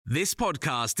This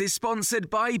podcast is sponsored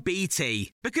by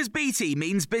BT, because BT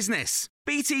means business.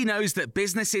 BT knows that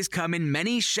businesses come in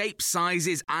many shapes,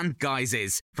 sizes and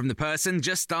guises, from the person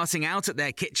just starting out at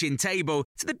their kitchen table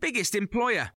to the biggest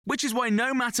employer, which is why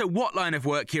no matter what line of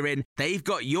work you're in, they've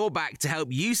got your back to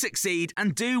help you succeed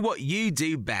and do what you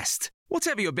do best.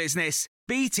 Whatever your business,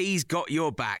 BT's got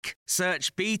your back.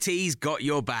 Search BT's got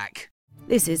your back.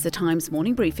 This is the Times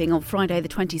morning briefing on Friday the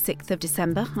 26th of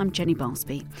December. I'm Jenny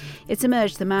Barsby. It's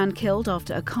emerged the man killed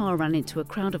after a car ran into a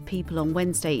crowd of people on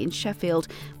Wednesday in Sheffield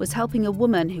was helping a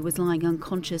woman who was lying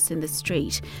unconscious in the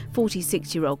street.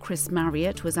 46-year-old Chris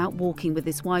Marriott was out walking with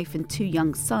his wife and two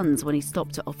young sons when he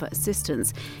stopped to offer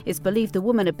assistance. It's believed the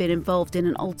woman had been involved in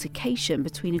an altercation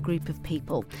between a group of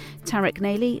people. Tarek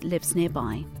Naili lives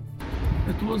nearby.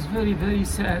 It was very, very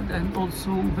sad and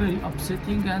also very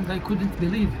upsetting, and I couldn't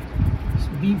believe it.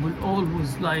 People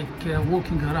always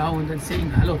walking around and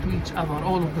saying hello to each other.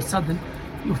 All of a sudden,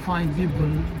 you find people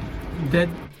dead.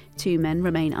 Two men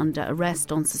remain under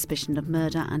arrest on suspicion of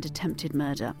murder and attempted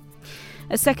murder.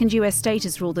 A second US state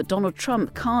has ruled that Donald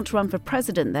Trump can't run for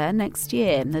president there next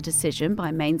year. The decision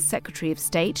by Maine's Secretary of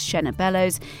State, Shenna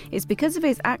Bellows, is because of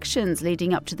his actions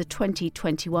leading up to the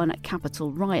 2021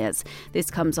 Capitol riots.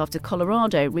 This comes after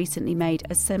Colorado recently made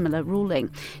a similar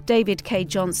ruling. David K.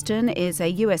 Johnston is a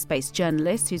US-based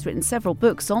journalist who's written several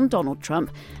books on Donald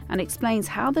Trump and explains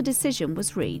how the decision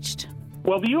was reached.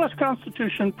 Well, the U.S.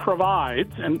 Constitution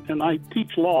provides, and I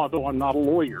teach law, though I'm not a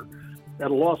lawyer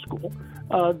at a law school,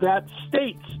 that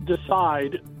states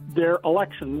decide their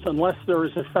elections unless there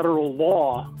is a federal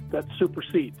law that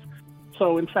supersedes.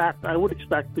 So, in fact, I would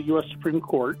expect the U.S. Supreme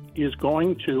Court is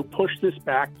going to push this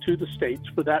back to the states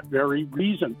for that very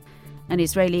reason. An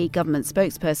Israeli government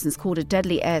spokesperson called a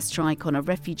deadly airstrike on a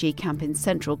refugee camp in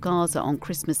central Gaza on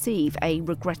Christmas Eve a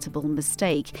regrettable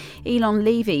mistake. Elon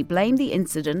Levy blamed the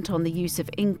incident on the use of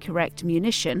incorrect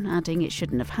munition, adding it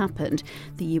shouldn't have happened.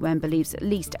 The UN believes at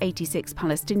least 86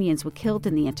 Palestinians were killed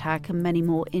in the attack and many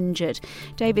more injured.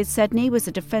 David Sedney was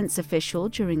a defense official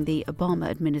during the Obama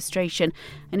administration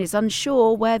and is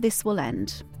unsure where this will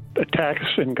end. Attacks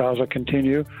in Gaza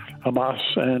continue. Hamas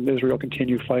and Israel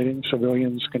continue fighting.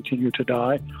 Civilians continue to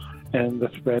die. And the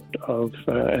threat of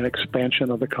an expansion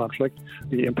of the conflict,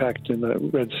 the impact in the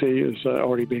Red Sea is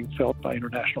already being felt by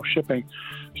international shipping.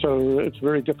 So it's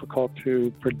very difficult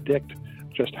to predict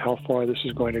just how far this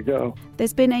is going to go.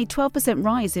 There's been a 12%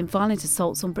 rise in violent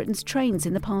assaults on Britain's trains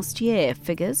in the past year.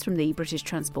 Figures from the British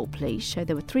Transport Police show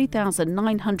there were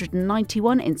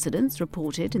 3,991 incidents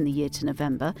reported in the year to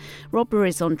November.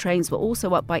 Robberies on trains were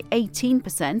also up by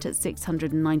 18% at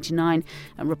 699,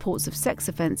 and reports of sex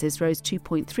offences rose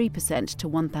 2.3% to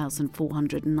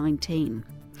 1,419.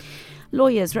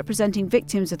 Lawyers representing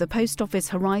victims of the Post Office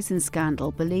Horizon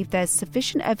scandal believe there's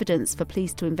sufficient evidence for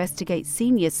police to investigate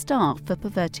senior staff for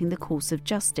perverting the course of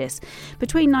justice.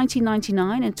 Between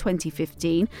 1999 and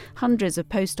 2015, hundreds of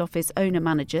post office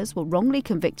owner-managers were wrongly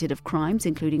convicted of crimes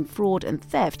including fraud and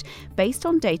theft based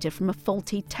on data from a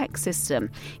faulty tech system.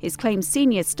 It's claimed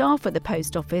senior staff at the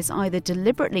Post Office either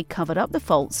deliberately covered up the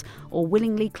faults or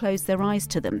willingly closed their eyes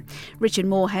to them. Richard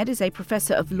Moorhead is a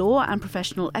professor of law and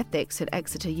professional ethics at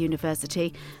Exeter University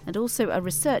and also a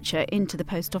researcher into the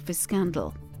Post Office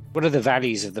scandal. One of the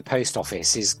values of the Post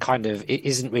Office is it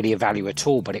isn't really a value at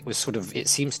all, but it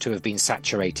seems to have been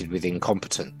saturated with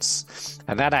incompetence.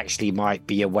 And that actually might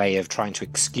be a way of trying to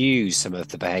excuse some of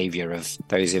the behaviour of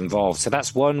those involved. So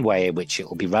that's one way in which it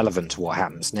will be relevant to what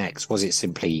happens next. Was it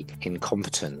simply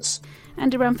incompetence?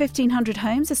 And around 1,500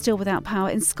 homes are still without power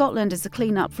in Scotland as the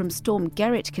clean-up from Storm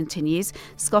Gerrit continues.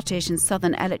 Scottish and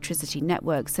Southern Electricity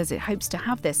Network says it hopes to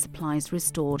have their supplies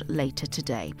restored later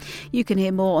today. You can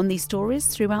hear more on these stories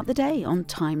throughout the day on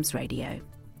Times Radio.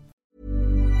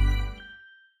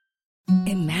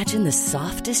 Imagine the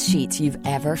softest sheets you've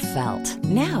ever felt.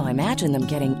 Now imagine them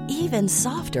getting even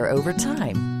softer over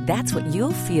time. That's what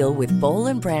you'll feel with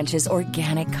Boll & Branch's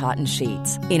organic cotton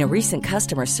sheets. In a recent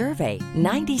customer survey,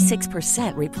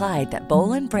 96% replied that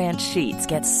Boll & Branch sheets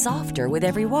get softer with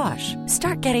every wash.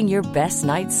 Start getting your best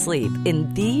night's sleep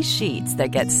in these sheets that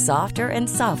get softer and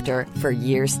softer for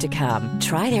years to come.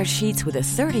 Try their sheets with a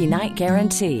 30-night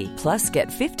guarantee. Plus, get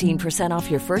 15%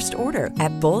 off your first order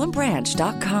at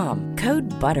bollandbranch.com.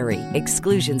 Code BUTTERY.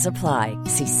 Exclusions apply.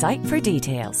 See site for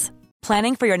details.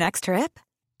 Planning for your next trip?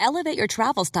 Elevate your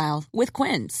travel style with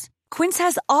Quince. Quince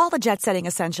has all the jet-setting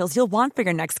essentials you'll want for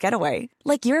your next getaway,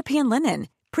 like European linen,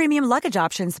 premium luggage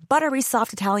options, buttery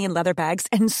soft Italian leather bags,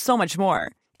 and so much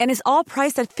more. And is all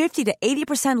priced at 50 to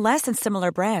 80% less than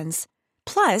similar brands.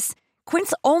 Plus,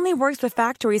 Quince only works with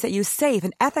factories that use safe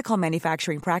and ethical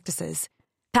manufacturing practices.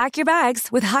 Pack your bags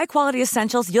with high-quality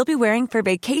essentials you'll be wearing for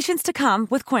vacations to come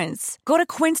with Quince. Go to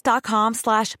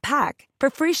quince.com/pack for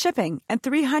free shipping and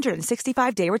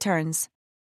 365-day returns.